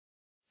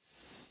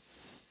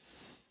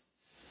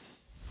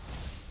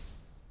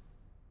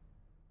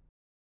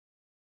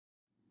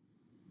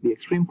The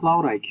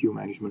ExtremeCloud IQ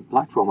management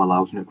platform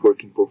allows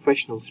networking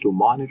professionals to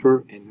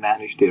monitor and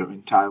manage their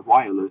entire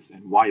wireless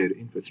and wired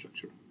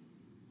infrastructure.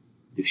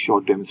 This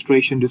short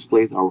demonstration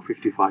displays our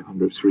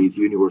 5500 series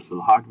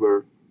universal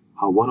hardware,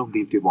 how one of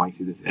these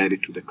devices is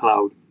added to the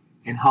cloud,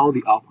 and how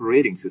the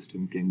operating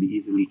system can be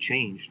easily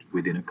changed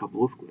within a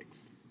couple of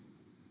clicks.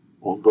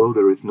 Although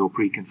there is no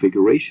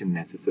pre-configuration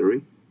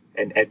necessary,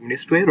 an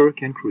administrator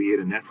can create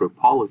a network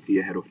policy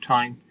ahead of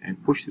time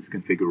and push this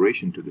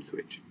configuration to the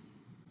switch.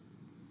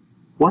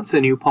 Once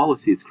a new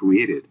policy is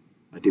created,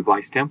 a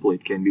device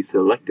template can be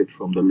selected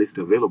from the list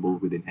available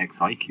within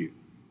XIQ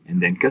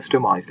and then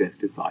customized as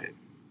desired.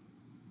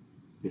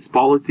 This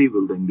policy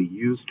will then be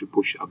used to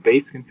push a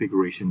base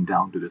configuration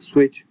down to the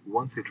switch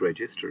once it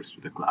registers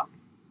to the cloud.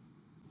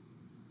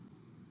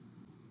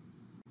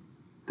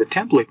 The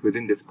template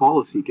within this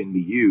policy can be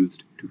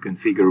used to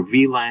configure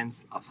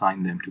VLANs,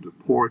 assign them to the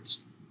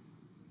ports,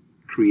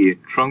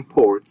 create trunk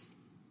ports,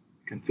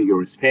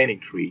 configure a spanning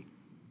tree,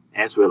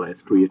 as well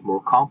as create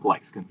more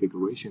complex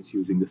configurations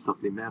using the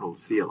supplemental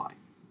CLI.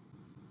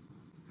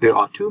 There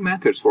are two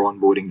methods for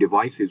onboarding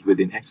devices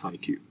within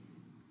XIQ.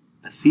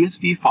 A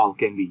CSV file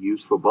can be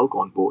used for bulk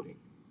onboarding,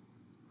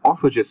 or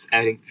for just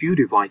adding few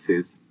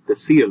devices, the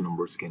serial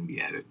numbers can be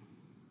added.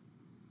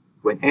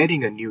 When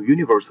adding a new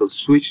universal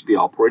switch, the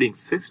operating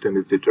system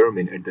is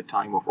determined at the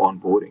time of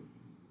onboarding.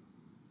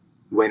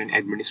 When an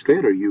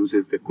administrator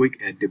uses the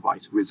Quick Add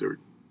Device wizard,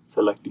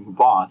 selecting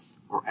VOS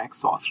or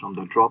XOS from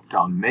the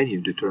drop-down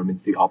menu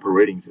determines the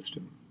operating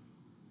system.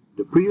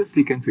 The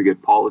previously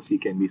configured policy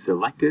can be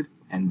selected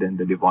and then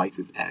the device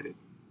is added.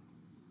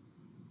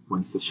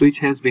 Once the switch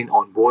has been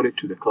onboarded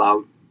to the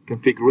cloud,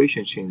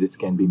 configuration changes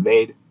can be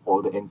made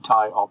or the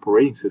entire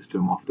operating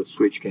system of the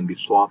switch can be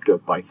swapped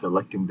up by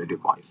selecting the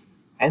device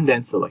and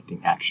then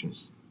selecting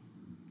Actions.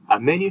 A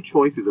menu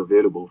choice is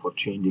available for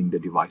changing the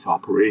device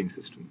operating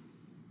system.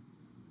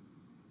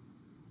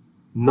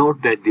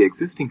 Note that the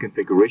existing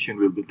configuration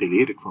will be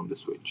deleted from the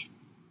switch,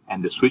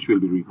 and the switch will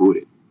be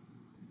rebooted.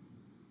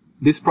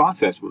 This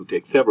process will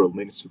take several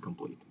minutes to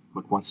complete,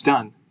 but once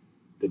done,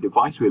 the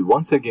device will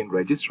once again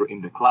register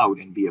in the cloud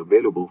and be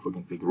available for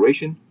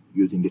configuration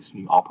using its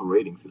new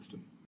operating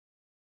system.